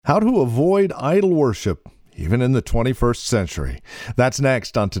How to avoid idol worship, even in the 21st century. That's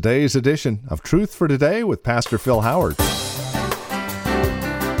next on today's edition of Truth for Today with Pastor Phil Howard.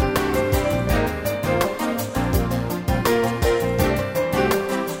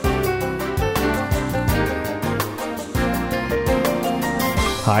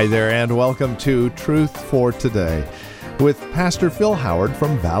 Hi there, and welcome to Truth for Today with Pastor Phil Howard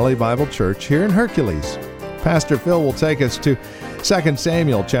from Valley Bible Church here in Hercules. Pastor Phil will take us to 2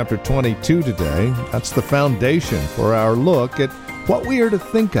 Samuel chapter 22 today. That's the foundation for our look at what we are to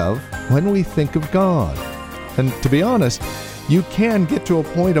think of when we think of God. And to be honest, you can get to a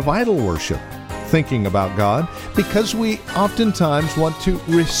point of idol worship, thinking about God, because we oftentimes want to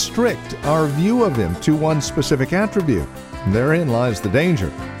restrict our view of Him to one specific attribute. And therein lies the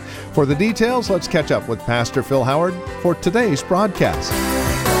danger. For the details, let's catch up with Pastor Phil Howard for today's broadcast.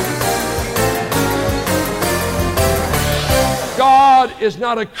 God is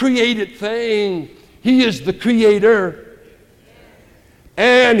not a created thing. He is the creator.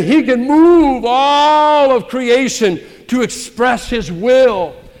 And He can move all of creation to express His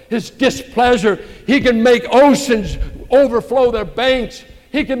will, His displeasure. He can make oceans overflow their banks.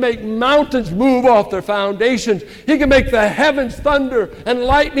 He can make mountains move off their foundations. He can make the heavens thunder and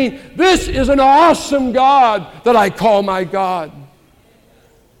lightning. This is an awesome God that I call my God.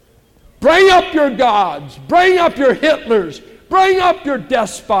 Bring up your gods. Bring up your Hitlers. Bring up your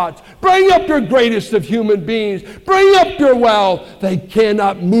despots. Bring up your greatest of human beings. Bring up your wealth. They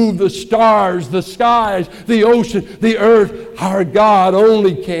cannot move the stars, the skies, the ocean, the earth. Our God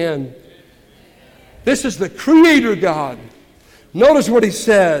only can. This is the Creator God. Notice what He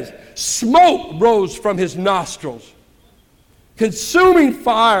says. Smoke rose from His nostrils, consuming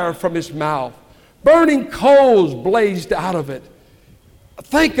fire from His mouth, burning coals blazed out of it.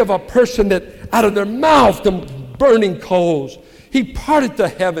 Think of a person that out of their mouth comes burning coals. He parted the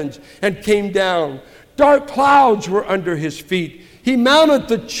heavens and came down. Dark clouds were under His feet. He mounted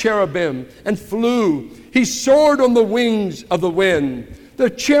the cherubim and flew. He soared on the wings of the wind. The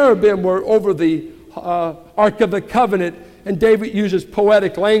cherubim were over the Ark of the Covenant, and David uses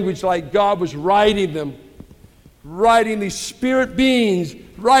poetic language like God was riding them, riding these spirit beings,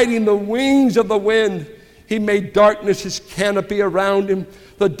 riding the wings of the wind. He made darkness His canopy around Him,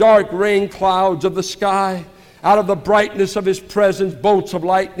 the dark rain clouds of the sky. Out of the brightness of His presence, bolts of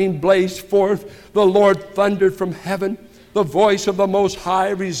lightning blazed forth. The Lord thundered from heaven. The voice of the Most High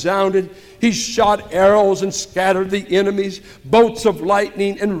resounded. He shot arrows and scattered the enemies, bolts of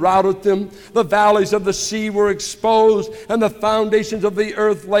lightning and routed them. The valleys of the sea were exposed, and the foundations of the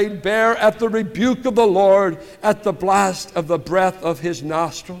earth laid bare at the rebuke of the Lord, at the blast of the breath of His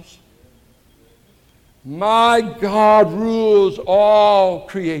nostrils. My God rules all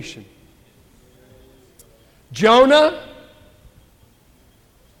creation. Jonah,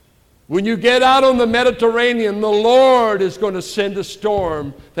 when you get out on the Mediterranean, the Lord is going to send a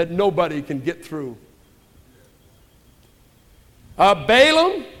storm that nobody can get through.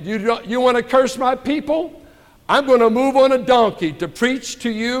 Balaam, you want to curse my people? I'm going to move on a donkey to preach to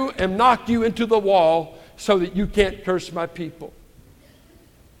you and knock you into the wall so that you can't curse my people.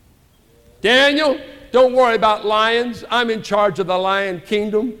 Daniel, don't worry about lions. I'm in charge of the lion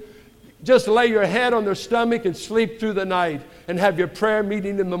kingdom. Just lay your head on their stomach and sleep through the night and have your prayer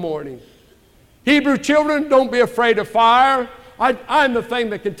meeting in the morning. Hebrew children, don't be afraid of fire. I'm the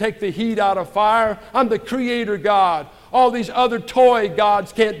thing that can take the heat out of fire. I'm the Creator God. All these other toy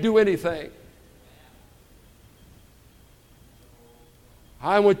gods can't do anything.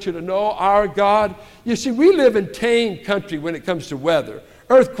 I want you to know our God. You see, we live in tame country when it comes to weather.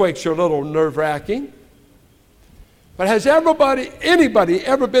 Earthquakes are a little nerve-wracking. But has anybody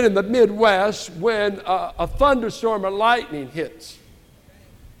ever been in the Midwest when a thunderstorm or lightning hits?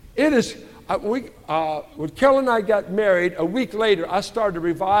 It is, when Carol and I got married, a week later, I started a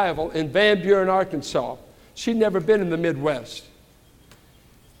revival in Van Buren, Arkansas. She'd never been in the Midwest.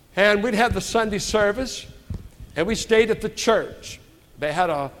 And we'd have the Sunday service, and we stayed at the church. They had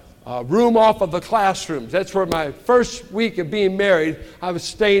a room off of the classrooms. That's where my first week of being married, I was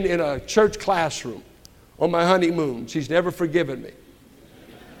staying in a church classroom. On my honeymoon. She's never forgiven me.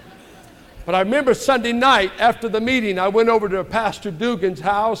 But I remember Sunday night after the meeting, I went over to Pastor Dugan's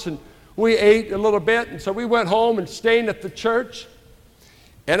house and we ate a little bit. And so we went home and stayed at the church.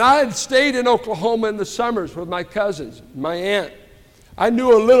 And I had stayed in Oklahoma in the summers with my cousins, my aunt. I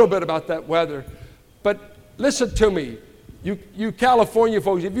knew a little bit about that weather. But listen to me, you California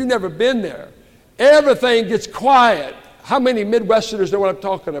folks, if you've never been there, everything gets quiet. How many Midwesterners know what I'm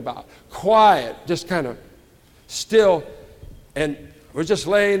talking about? Quiet, just kind of still, and we're just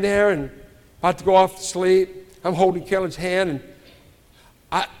laying there and about to go off to sleep. I'm holding Kellen's hand, and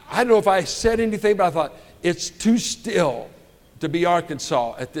I don't know if I said anything, but I thought, it's too still to be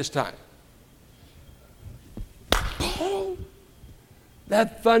Arkansas at this time. Boom!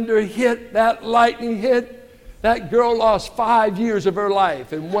 That thunder hit, that lightning hit. That girl lost 5 years of her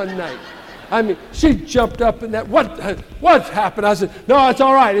life in one night. I mean, she jumped up and what's happened? I said, no, it's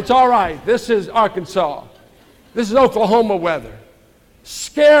all right, it's all right. This is Arkansas. This is Oklahoma weather.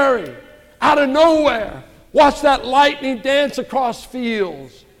 Scary, out of nowhere. Watch that lightning dance across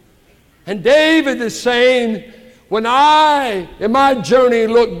fields. And David is saying, when I, in my journey,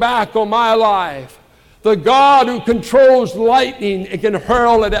 look back on my life, the God who controls lightning and can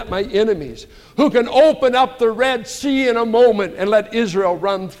hurl it at my enemies, who can open up the Red Sea in a moment and let Israel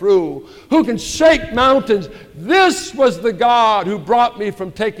run through, who can shake mountains. This was the God who brought me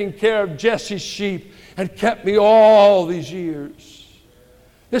from taking care of Jesse's sheep and kept me all these years.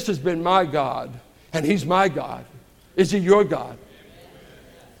 This has been my God, and He's my God. Is He your God?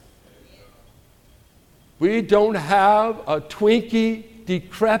 We don't have a twinkie,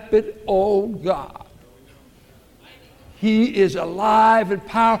 decrepit old God. He is alive and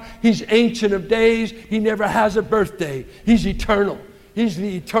powerful. He's ancient of days. He never has a birthday. He's eternal. He's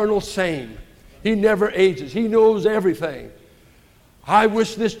the eternal same. He never ages. He knows everything. I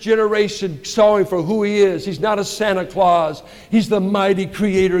wish this generation saw Him for who He is. He's not a Santa Claus. He's the mighty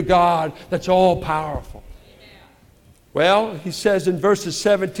Creator God that's all powerful. Well, He says in verses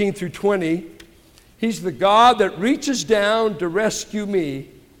 17 through 20, He's the God that reaches down to rescue me,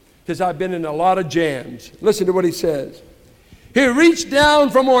 because I've been in a lot of jams. Listen to what He says. He reached down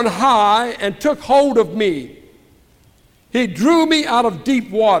from on high and took hold of me. He drew me out of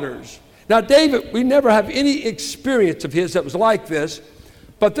deep waters. Now, David, we never have any experience of his that was like this,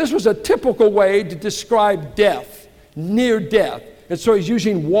 but this was a typical way to describe death, near death. And so he's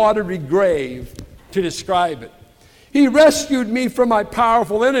using watery grave to describe it. He rescued me from my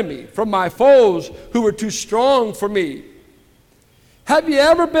powerful enemy, from my foes who were too strong for me. Have you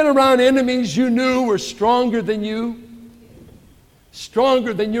ever been around enemies you knew were stronger than you?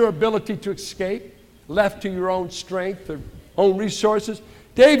 Stronger than your ability to escape, left to your own strength or own resources?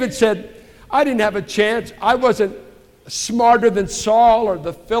 David said, I didn't have a chance. I wasn't smarter than Saul or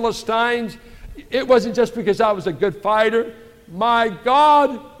the Philistines. It wasn't just because I was a good fighter. My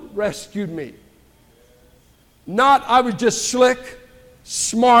God rescued me. Not I was just slick,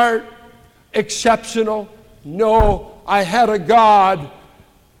 smart, exceptional. No, I had a God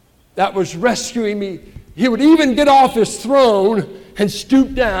that was rescuing me. He would even get off His throne and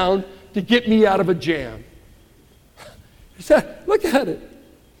stoop down to get me out of a jam. He said, look at it.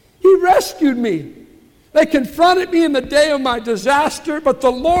 He rescued me. They confronted me in the day of my disaster, but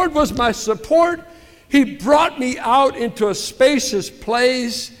the Lord was my support. He brought me out into a spacious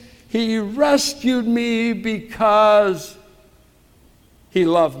place. He rescued me because He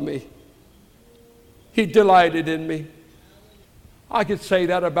loved me. He delighted in me. I could say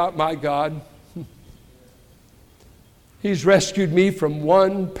that about my God. He's rescued me from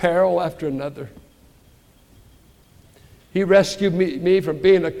one peril after another. He rescued me from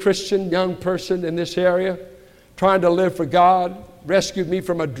being a Christian young person in this area, trying to live for God. Rescued me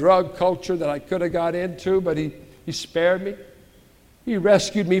from a drug culture that I could have got into, but He spared me. He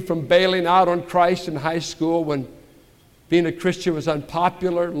rescued me from bailing out on Christ in high school when being a Christian was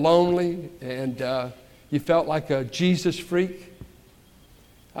unpopular, lonely, and you felt like a Jesus freak.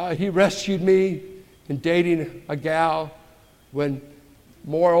 He rescued me in dating a gal when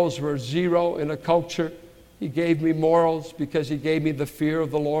morals were zero in a culture. He gave me morals because He gave me the fear of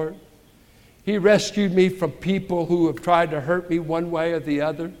the Lord. He rescued me from people who have tried to hurt me one way or the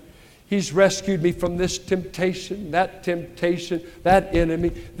other. He's rescued me from this temptation, that enemy,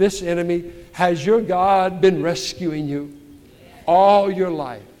 this enemy. Has your God been rescuing you all your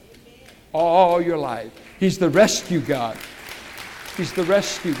life? All your life. He's the rescue God. He's the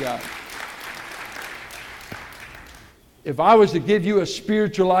rescue God. If I was to give you a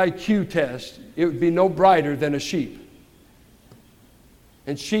spiritual IQ test, it would be no brighter than a sheep.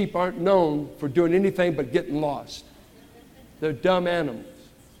 And sheep aren't known for doing anything but getting lost. They're dumb animals.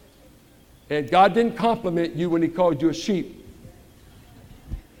 And God didn't compliment you when He called you a sheep.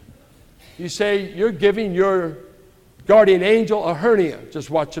 You say you're giving your guardian angel a hernia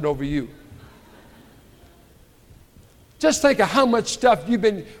just watching over you. Just think of how much stuff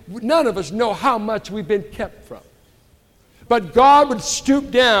none of us know how much we've been kept from. But God would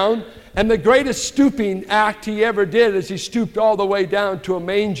stoop down, and the greatest stooping act He ever did is He stooped all the way down to a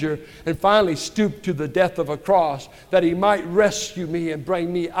manger and finally stooped to the death of a cross that He might rescue me and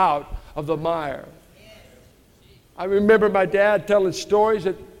bring me out of the mire. I remember my dad telling stories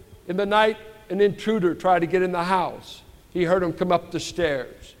that in the night an intruder tried to get in the house. He heard him come up the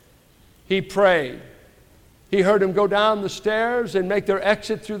stairs. He prayed. He heard him go down the stairs and make their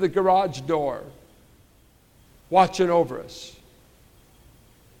exit through the garage door, watching over us.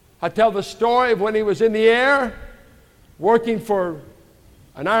 I tell the story of when he was in the air, working for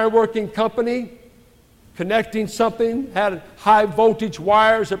an ironworking company, connecting something, had high voltage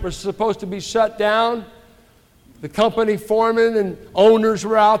wires that were supposed to be shut down. The company foreman and owners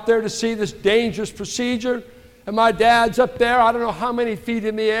were out there to see this dangerous procedure. And my dad's up there, I don't know how many feet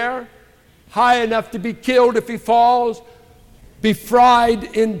in the air, high enough to be killed if he falls, be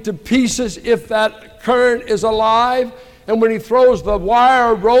fried into pieces if that current is alive. And when he throws the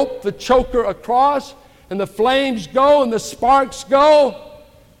wire rope, the choker across, and the flames go and the sparks go,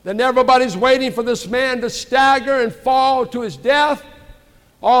 then everybody's waiting for this man to stagger and fall to his death.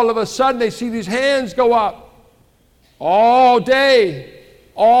 All of a sudden they see these hands go up. All day,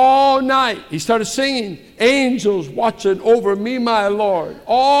 all night. He started singing, angels watching over me, my Lord.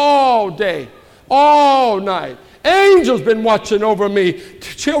 All day, all night. Angels been watching over me.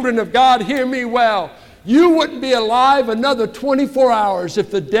 Children of God, hear me well. You wouldn't be alive another 24 hours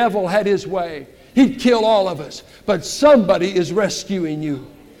if the devil had his way. He'd kill all of us. But somebody is rescuing you.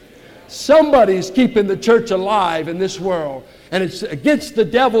 Somebody's keeping the church alive in this world. And it's against the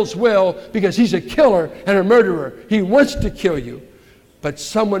devil's will because he's a killer and a murderer. He wants to kill you. But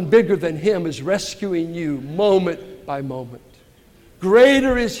someone bigger than him is rescuing you moment by moment.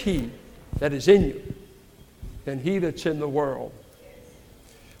 Greater is he that is in you than he that's in the world.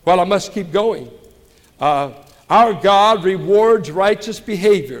 Well, I must keep going. Our God rewards righteous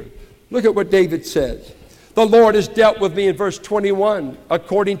behavior. Look at what David says. The Lord has dealt with me in verse 21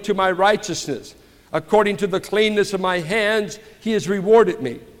 according to my righteousness. According to the cleanness of my hands, he has rewarded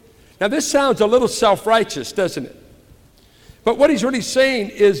me. Now this sounds a little self-righteous, doesn't it? But what he's really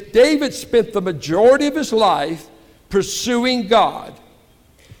saying is David spent the majority of his life pursuing God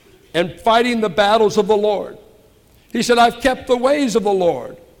and fighting the battles of the Lord. He said, I've kept the ways of the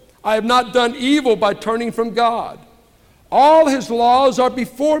Lord. I have not done evil by turning from God. All his laws are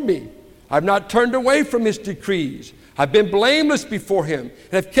before me. I've not turned away from his decrees. I've been blameless before him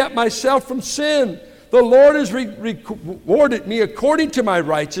and have kept myself from sin. The Lord has rewarded me according to my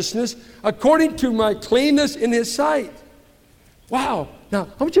righteousness, according to my cleanness in his sight. Wow. Now,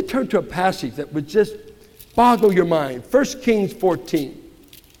 I want you to turn to a passage that would just boggle your mind. 1 Kings 14.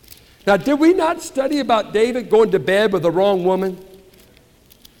 Now, did we not study about David going to bed with the wrong woman?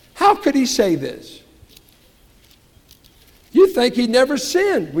 How could he say this? You think he never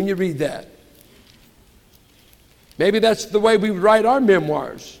sinned when you read that. Maybe that's the way we write our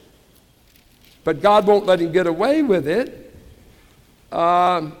memoirs. But God won't let him get away with it.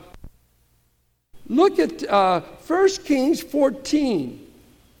 Look at 1 Kings 14.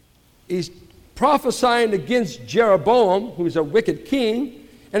 He's prophesying against Jeroboam, who's a wicked king.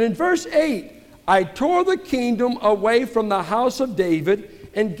 And in verse 8, I tore the kingdom away from the house of David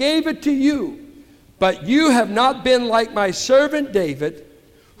and gave it to you. But you have not been like my servant David,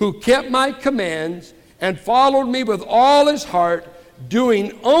 who kept my commands and followed me with all his heart,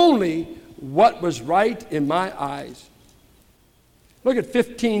 doing only what was right in my eyes. Look at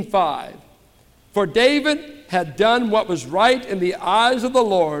 15:5. For David had done what was right in the eyes of the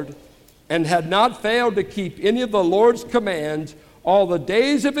Lord and had not failed to keep any of the Lord's commands all the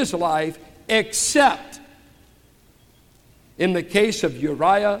days of his life, except in the case of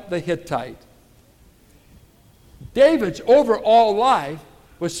Uriah the Hittite. David's overall life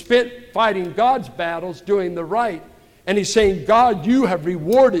was spent fighting God's battles, doing the right. And he's saying, God, you have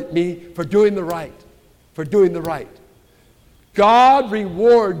rewarded me for doing the right. For doing the right. God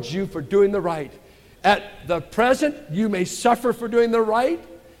rewards you for doing the right. At the present, you may suffer for doing the right.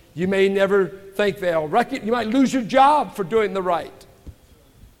 You may never think they'll wreck it. You might lose your job for doing the right.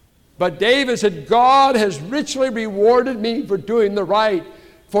 But David said, God has richly rewarded me for doing the right.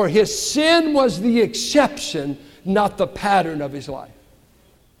 For his sin was the exception, not the pattern of his life.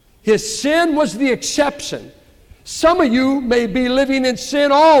 His sin was the exception. Some of you may be living in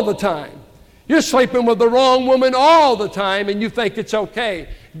sin all the time. You're sleeping with the wrong woman all the time and you think it's okay.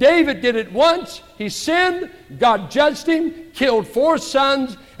 David did it once. He sinned. God judged him, killed 4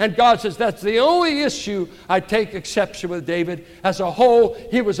 sons, and God says, that's the only issue I take exception with David. As a whole,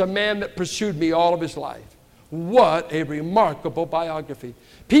 he was a man that pursued me all of his life. What a remarkable biography.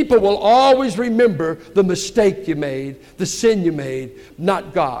 People will always remember the mistake you made, the sin you made,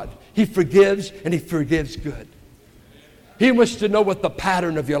 not God. He forgives, and he forgives good. He wants to know what the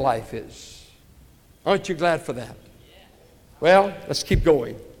pattern of your life is. Aren't you glad for that? Well, let's keep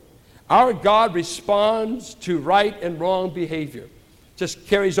going. Our God responds to right and wrong behavior. Just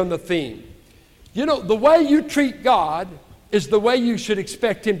carries on the theme. You know, the way you treat God is the way you should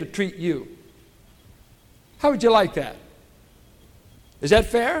expect Him to treat you. How would you like that? Is that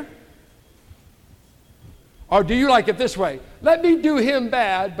fair? Or do you like it this way? Let me do Him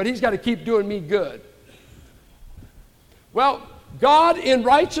bad, but He's got to keep doing me good. Well, God in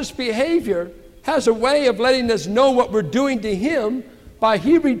righteous behavior has a way of letting us know what we're doing to Him by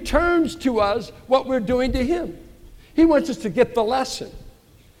He returns to us what we're doing to Him. He wants us to get the lesson.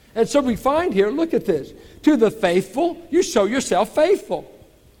 And so we find here, look at this. To the faithful, you show yourself faithful.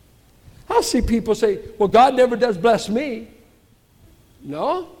 I'll see people say, well, God never does bless me.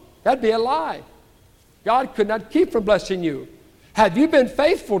 No, that'd be a lie. God could not keep from blessing you. Have you been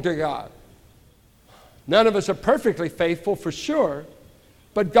faithful to God? None of us are perfectly faithful for sure.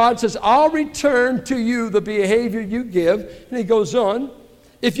 But God says, I'll return to you the behavior you give. And He goes on,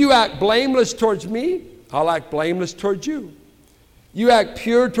 if you act blameless towards me, I'll act blameless towards you. You act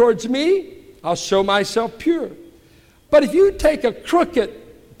pure towards me, I'll show myself pure. But if you take a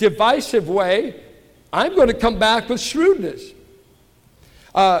crooked, divisive way, I'm going to come back with shrewdness.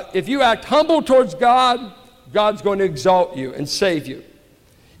 If you act humble towards God, God's going to exalt you and save you.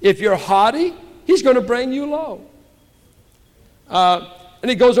 If you're haughty, He's going to bring you low. And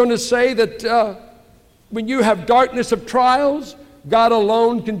He goes on to say that when you have darkness of trials, God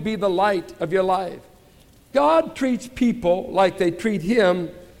alone can be the light of your life. God treats people like they treat Him,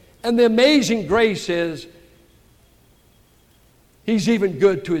 and the amazing grace is He's even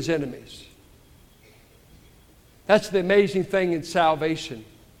good to His enemies. That's the amazing thing in salvation.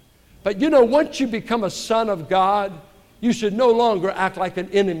 But you know, once you become a son of God, you should no longer act like an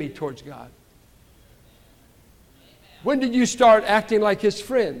enemy towards God. When did you start acting like His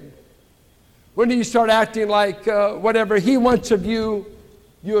friend? When do you start acting like whatever He wants of you,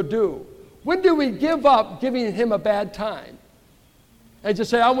 you'll do? When do we give up giving Him a bad time? And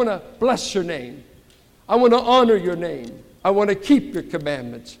just say, I want to bless your name. I want to honor your name. I want to keep your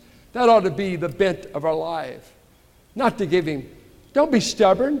commandments. That ought to be the bent of our life. Not to give Him. Don't be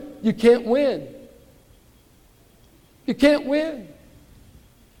stubborn. You can't win. You can't win.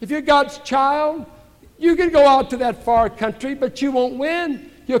 If you're God's child, you can go out to that far country, but you won't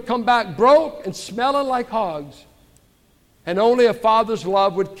win. You'll come back broke and smelling like hogs. And only a father's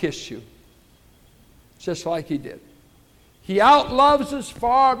love would kiss you. Just like He did. He outloves us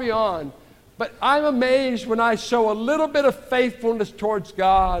far beyond. But I'm amazed when I show a little bit of faithfulness towards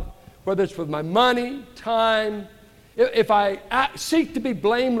God, whether it's with my money, time, if I seek to be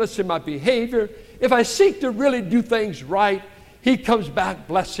blameless in my behavior, if I seek to really do things right, He comes back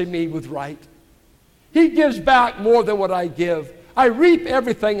blessing me with right. He gives back more than what I give. I reap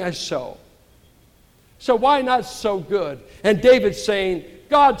everything I sow. So why not sow good? And David's saying,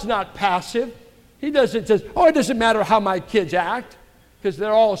 God's not passive. He doesn't say, oh, it doesn't matter how my kids act, because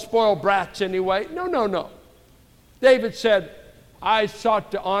they're all spoiled brats anyway. No. David said, I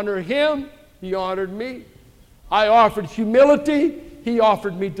sought to honor Him. He honored me. I offered humility. He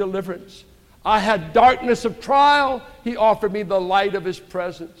offered me deliverance. I had darkness of trial. He offered me the light of His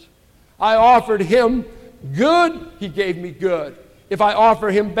presence. I offered Him good. He gave me good. If I offer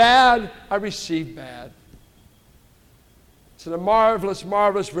Him bad, I receive bad. It's a marvelous,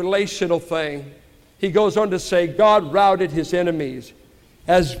 marvelous relational thing. He goes on to say, God routed His enemies.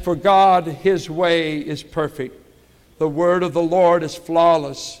 As for God, His way is perfect. The word of the Lord is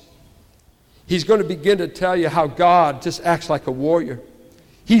flawless. He's going to begin to tell you how God just acts like a warrior.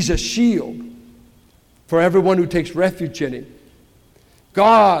 He's a shield for everyone who takes refuge in Him.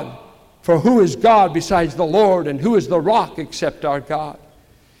 God, for who is God besides the Lord, and who is the rock except our God?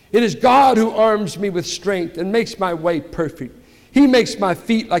 It is God who arms me with strength and makes my way perfect. He makes my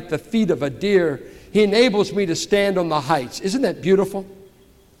feet like the feet of a deer. He enables me to stand on the heights. Isn't that beautiful?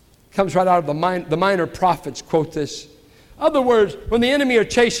 Comes right out of the minor prophets quote this. In other words, when the enemy are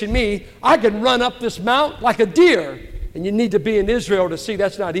chasing me, I can run up this mount like a deer. And you need to be in Israel to see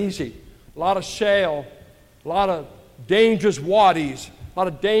that's not easy. A lot of shale, a lot of dangerous wadis, a lot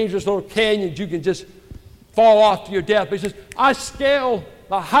of dangerous little canyons you can just fall off to your death. But he says, I scale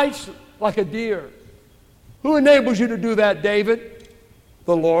the heights like a deer. Who enables you to do that, David?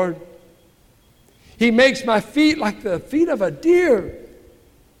 The Lord. He makes my feet like the feet of a deer.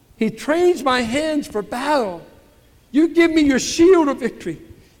 He trains my hands for battle. You give me your shield of victory.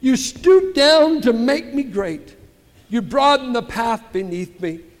 You stoop down to make me great. You broaden the path beneath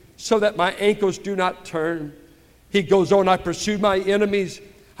me so that my ankles do not turn. He goes on, I pursue my enemies.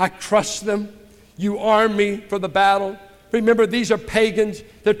 I crush them. You arm me for the battle. Remember, these are pagans.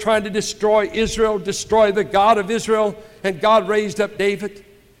 They're trying to destroy Israel, destroy the God of Israel, and God raised up David.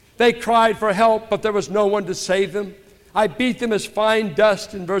 They cried for help, but there was no one to save them. I beat them as fine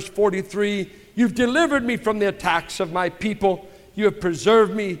dust in verse 43. You've delivered me from the attacks of my people. You have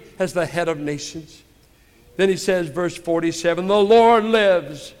preserved me as the head of nations. Then he says, verse 47, the Lord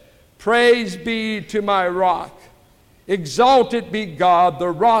lives. Praise be to my rock. Exalted be God, the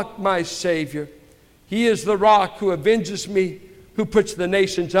rock, my Savior. He is the rock who avenges me, who puts the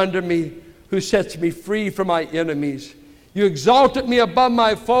nations under me, who sets me free from my enemies. You exalted me above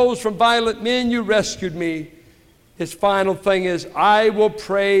my foes, from violent men you rescued me. His final thing is, I will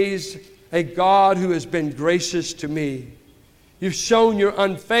praise a God who has been gracious to me. You've shown your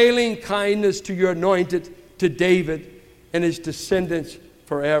unfailing kindness to your anointed, to David and his descendants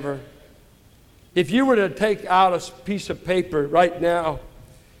forever. If you were to take out a piece of paper right now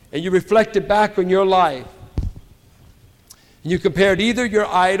and you reflected back on your life, and you compared either your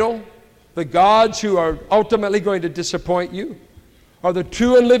idol, the gods who are ultimately going to disappoint you, or the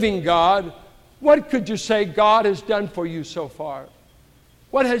true and living God, what could you say God has done for you so far?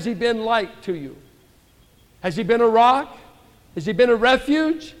 What has He been like to you? Has He been a rock? Has He been a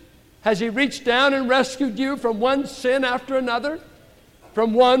refuge? Has He reached down and rescued you from one sin after another?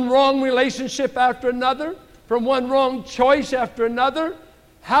 From one wrong relationship after another? From one wrong choice after another?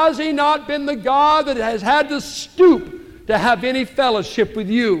 Has He not been the God that has had to stoop to have any fellowship with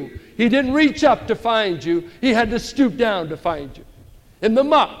you? He didn't reach up to find you. He had to stoop down to find you. In the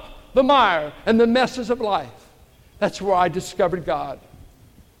muck, the mire, and the messes of life. That's where I discovered God.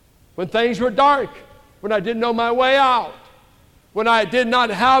 When things were dark, when I didn't know my way out, when I did not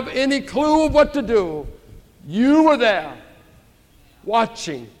have any clue of what to do, you were there,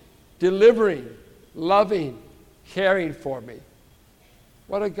 watching, delivering, loving, caring for me.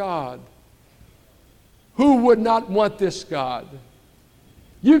 What a God. Who would not want this God?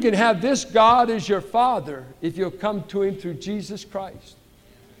 You can have this God as your Father if you'll come to Him through Jesus Christ.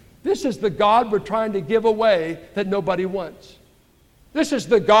 This is the God we're trying to give away that nobody wants. This is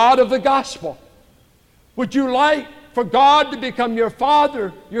the God of the gospel. Would you like for God to become your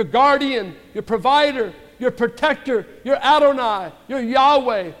Father, your guardian, your provider, your protector, your Adonai, your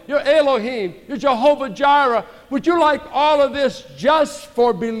Yahweh, your Elohim, your Jehovah Jireh? Would you like all of this just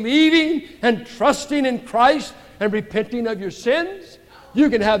for believing and trusting in Christ and repenting of your sins? You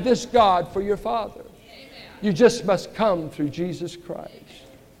can have this God for your Father. You just must come through Jesus Christ.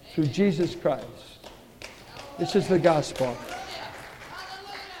 Through Jesus Christ. This is the gospel.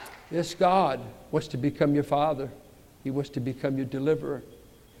 This God was to become your Father. He was to become your deliverer.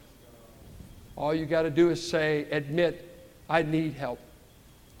 All you got to do is say, admit, I need help.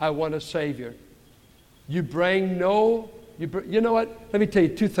 I want a Savior. You know what? Let me tell you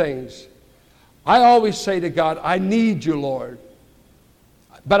two things. I always say to God, I need you, Lord.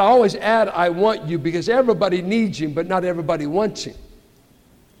 But I always add, I want you, because everybody needs Him, but not everybody wants Him.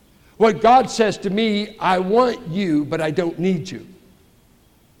 What God says to me, I want you, but I don't need you.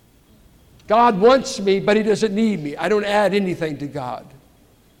 God wants me, but He doesn't need me. I don't add anything to God.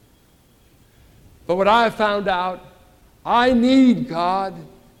 But what I have found out, I need God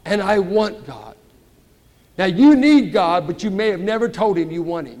and I want God. Now you need God, but you may have never told Him you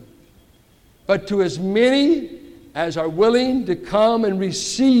want Him. But to as many as are willing to come and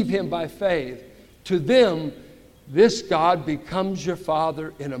receive Him by faith, to them, this God becomes your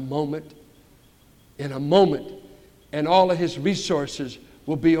Father in a moment. In a moment. And all of His resources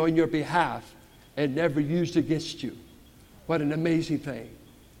will be on your behalf and never used against you. What an amazing thing.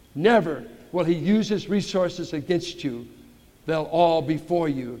 Never will He use His resources against you. They'll all be for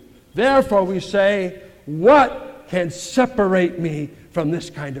you. Therefore we say, what can separate me from this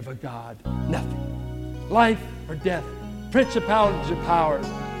kind of a God? Nothing. Life or death, principalities or powers,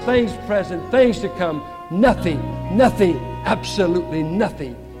 things present, things to come, nothing, absolutely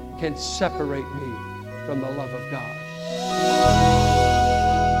nothing can separate me from the love of God.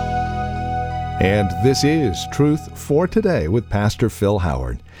 And this is Truth for Today with Pastor Phil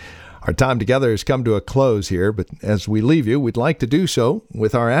Howard. Our time together has come to a close here, but as we leave you, we'd like to do so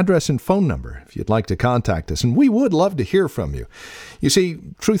with our address and phone number if you'd like to contact us, and we would love to hear from you. You see,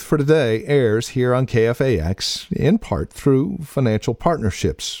 Truth for Today airs here on KFAX in part through financial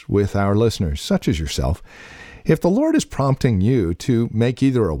partnerships with our listeners, such as yourself. If the Lord is prompting you to make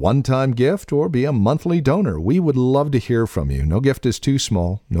either a one-time gift or be a monthly donor, we would love to hear from you. No gift is too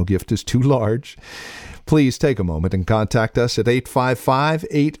small. No gift is too large. Please take a moment and contact us at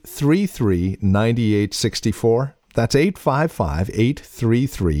 855-833-9864. That's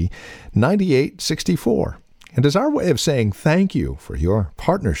 855-833-9864. And as our way of saying thank you for your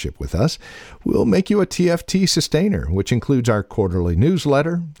partnership with us, we'll make you a TFT sustainer, which includes our quarterly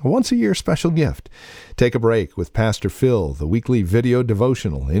newsletter, a once-a-year special gift. Take a break with Pastor Phil, the weekly video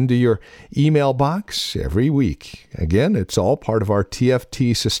devotional, into your email box every week. Again, it's all part of our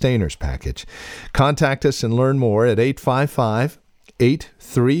TFT sustainers package. Contact us and learn more at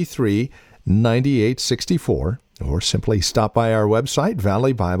 855-833-9864, or simply stop by our website,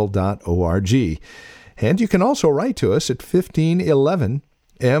 valleybible.org. And you can also write to us at 1511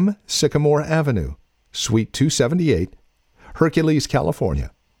 M. Sycamore Avenue, Suite 278, Hercules,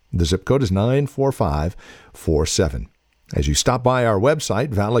 California. The zip code is 94547. As you stop by our website,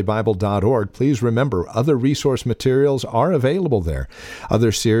 valleybible.org, please remember other resource materials are available there.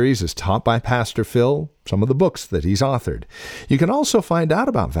 Other series is taught by Pastor Phil, some of the books that he's authored. You can also find out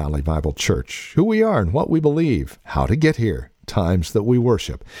about Valley Bible Church, who we are and what we believe, how to get here, times that we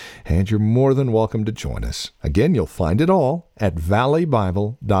worship, and you're more than welcome to join us. Again, you'll find it all at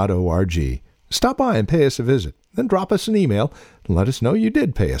valleybible.org. Stop by and pay us a visit. Then drop us an email and let us know you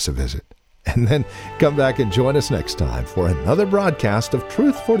did pay us a visit. And then come back and join us next time for another broadcast of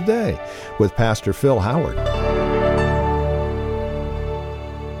Truth for Today with Pastor Phil Howard.